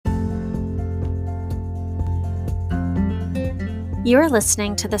You are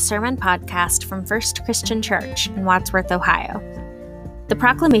listening to the Sermon Podcast from First Christian Church in Wadsworth, Ohio. The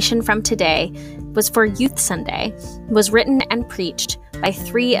proclamation from today was for Youth Sunday, was written and preached by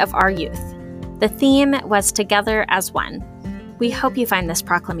 3 of our youth. The theme was Together as One. We hope you find this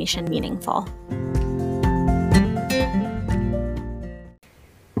proclamation meaningful.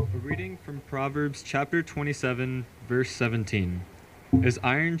 A reading from Proverbs chapter 27, verse 17. As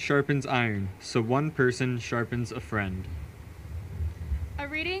iron sharpens iron, so one person sharpens a friend. A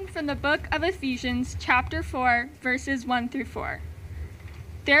reading from the book of Ephesians, chapter 4, verses 1 through 4.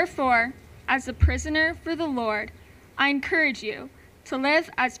 Therefore, as a prisoner for the Lord, I encourage you to live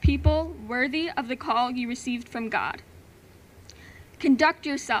as people worthy of the call you received from God. Conduct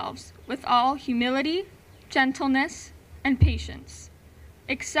yourselves with all humility, gentleness, and patience.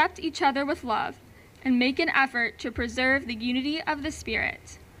 Accept each other with love, and make an effort to preserve the unity of the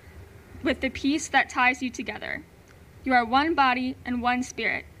Spirit with the peace that ties you together. You are one body and one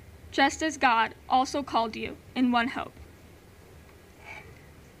spirit, just as God also called you in one hope.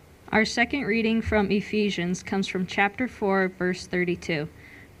 Our second reading from Ephesians comes from chapter 4, verse 32.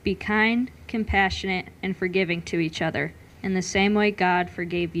 Be kind, compassionate, and forgiving to each other, in the same way God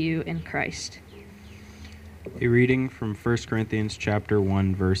forgave you in Christ. A reading from 1 Corinthians chapter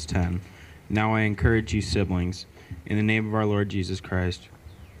 1, verse 10. Now I encourage you, siblings, in the name of our Lord Jesus Christ,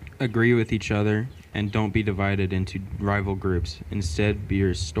 agree with each other and don't be divided into rival groups. Instead, be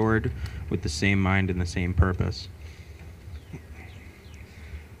restored with the same mind and the same purpose.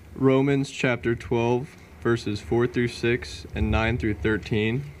 Romans chapter 12, verses 4 through 6 and 9 through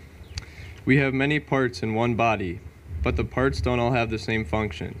 13. We have many parts in one body, but the parts don't all have the same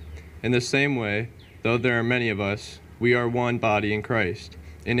function. In the same way, though there are many of us, we are one body in Christ,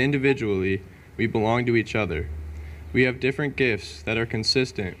 and individually we belong to each other. We have different gifts that are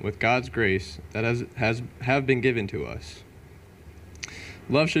consistent with God's grace that have been given to us.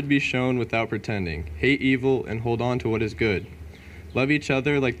 Love should be shown without pretending. Hate evil and hold on to what is good. Love each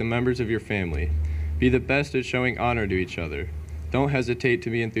other like the members of your family. Be the best at showing honor to each other. Don't hesitate to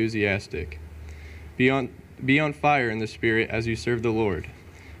be enthusiastic. Be on fire in the Spirit as you serve the Lord.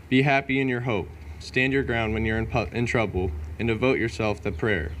 Be happy in your hope. Stand your ground when you're in trouble, and devote yourself to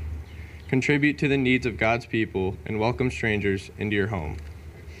prayer. Contribute to the needs of God's people and welcome strangers into your home.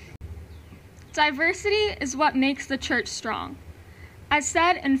 Diversity is what makes the church strong. As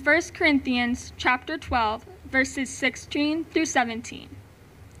said in 1 Corinthians chapter 12, verses 16 through 17.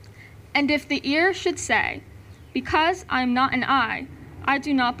 And if the ear should say, because I am not an eye, I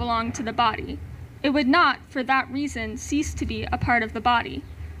do not belong to the body, it would not for that reason cease to be a part of the body.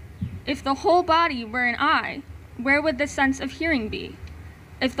 If the whole body were an eye, where would the sense of hearing be?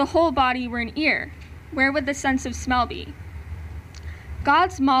 If the whole body were an ear, where would the sense of smell be?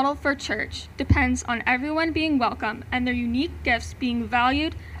 God's model for church depends on everyone being welcome and their unique gifts being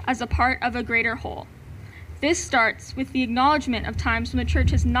valued as a part of a greater whole. This starts with the acknowledgement of times when the church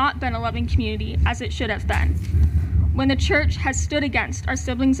has not been a loving community as it should have been. When the church has stood against our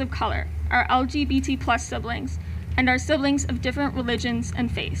siblings of color, our LGBT+ siblings, and our siblings of different religions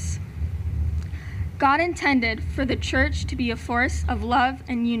and faiths. God intended for the church to be a force of love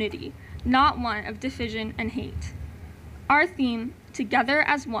and unity, not one of division and hate. Our theme, Together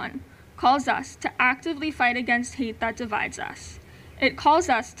as One, calls us to actively fight against hate that divides us. It calls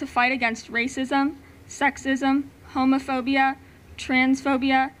us to fight against racism, sexism, homophobia,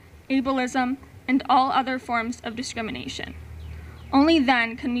 transphobia, ableism, and all other forms of discrimination. Only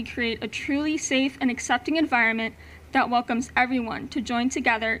then can we create a truly safe and accepting environment that welcomes everyone to join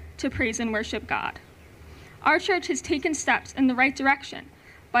together to praise and worship God. Our church has taken steps in the right direction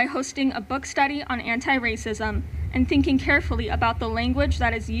by hosting a book study on anti-racism and thinking carefully about the language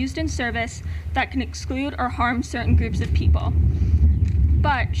that is used in service that can exclude or harm certain groups of people.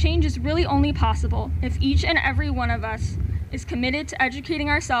 But change is really only possible if each and every one of us is committed to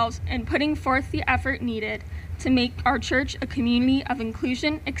educating ourselves and putting forth the effort needed to make our church a community of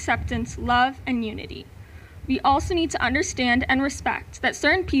inclusion, acceptance, love, and unity. We also need to understand and respect that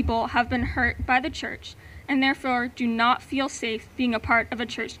certain people have been hurt by the church and therefore do not feel safe being a part of a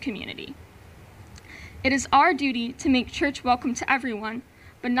church community. It is our duty to make church welcome to everyone,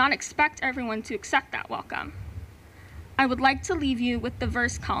 but not expect everyone to accept that welcome. I would like to leave you with the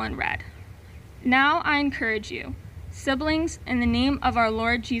verse Colin read. Now I encourage you, siblings, in the name of our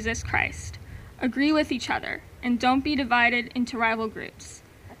Lord Jesus Christ, agree with each other and don't be divided into rival groups.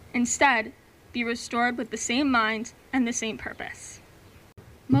 Instead, be restored with the same mind and the same purpose.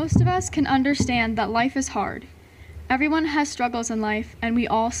 Most of us can understand that life is hard. Everyone has struggles in life, and we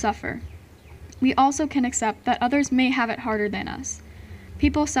all suffer. We also can accept that others may have it harder than us.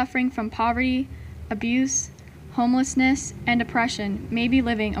 People suffering from poverty, abuse, homelessness, and oppression may be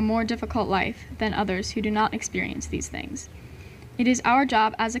living a more difficult life than others who do not experience these things. It is our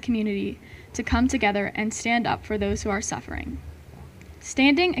job as a community to come together and stand up for those who are suffering.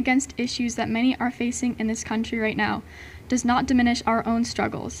 Standing against issues that many are facing in this country right now does not diminish our own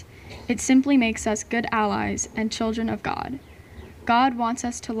struggles. It simply makes us good allies and children of God. God wants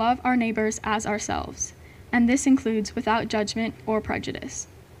us to love our neighbors as ourselves, and this includes without judgment or prejudice.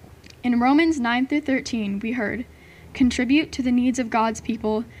 In Romans 9-13, we heard, "Contribute to the needs of God's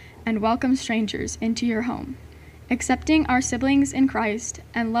people and welcome strangers into your home." Accepting our siblings in Christ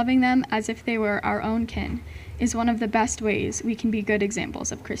and loving them as if they were our own kin is one of the best ways we can be good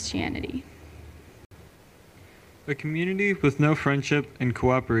examples of Christianity. A community with no friendship and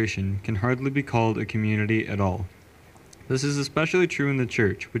cooperation can hardly be called a community at all. This is especially true in the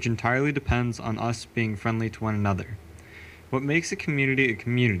church, which entirely depends on us being friendly to one another. What makes a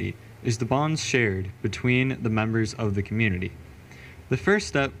community is the bonds shared between the members of the community. The first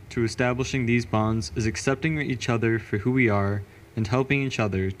step to establishing these bonds is accepting each other for who we are and helping each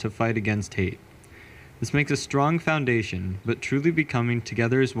other to fight against hate. This makes a strong foundation, but truly becoming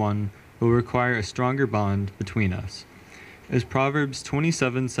together as one will require a stronger bond between us. As Proverbs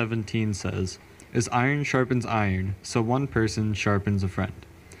 27:17 says, "As iron sharpens iron, so one person sharpens a friend."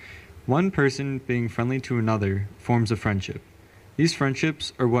 One person being friendly to another forms a friendship. These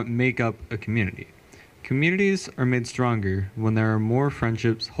friendships are what make up a community. Communities are made stronger when there are more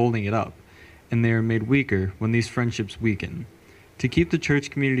friendships holding it up, and they are made weaker when these friendships weaken. To keep the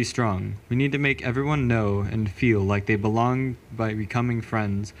church community strong, we need to make everyone know and feel like they belong by becoming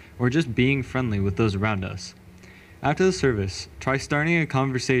friends or just being friendly with those around us. After the service, try starting a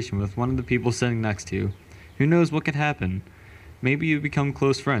conversation with one of the people sitting next to you. Who knows what could happen? Maybe you become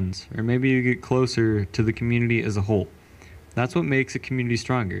close friends, or maybe you get closer to the community as a whole. That's what makes a community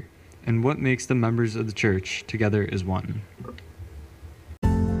stronger, and what makes the members of the church together as one.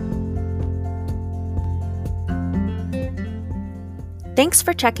 Thanks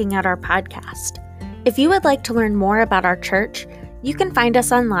for checking out our podcast. If you would like to learn more about our church, you can find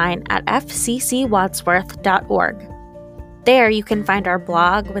us online at fccwadsworth.org. There you can find our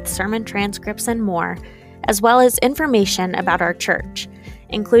blog with sermon transcripts and more, as well as information about our church,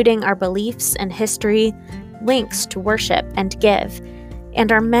 including our beliefs and history, links to worship and give,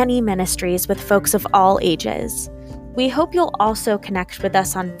 and our many ministries with folks of all ages. We hope you'll also connect with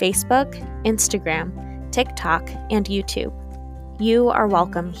us on Facebook, Instagram, TikTok, and YouTube. You are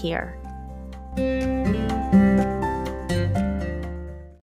welcome here.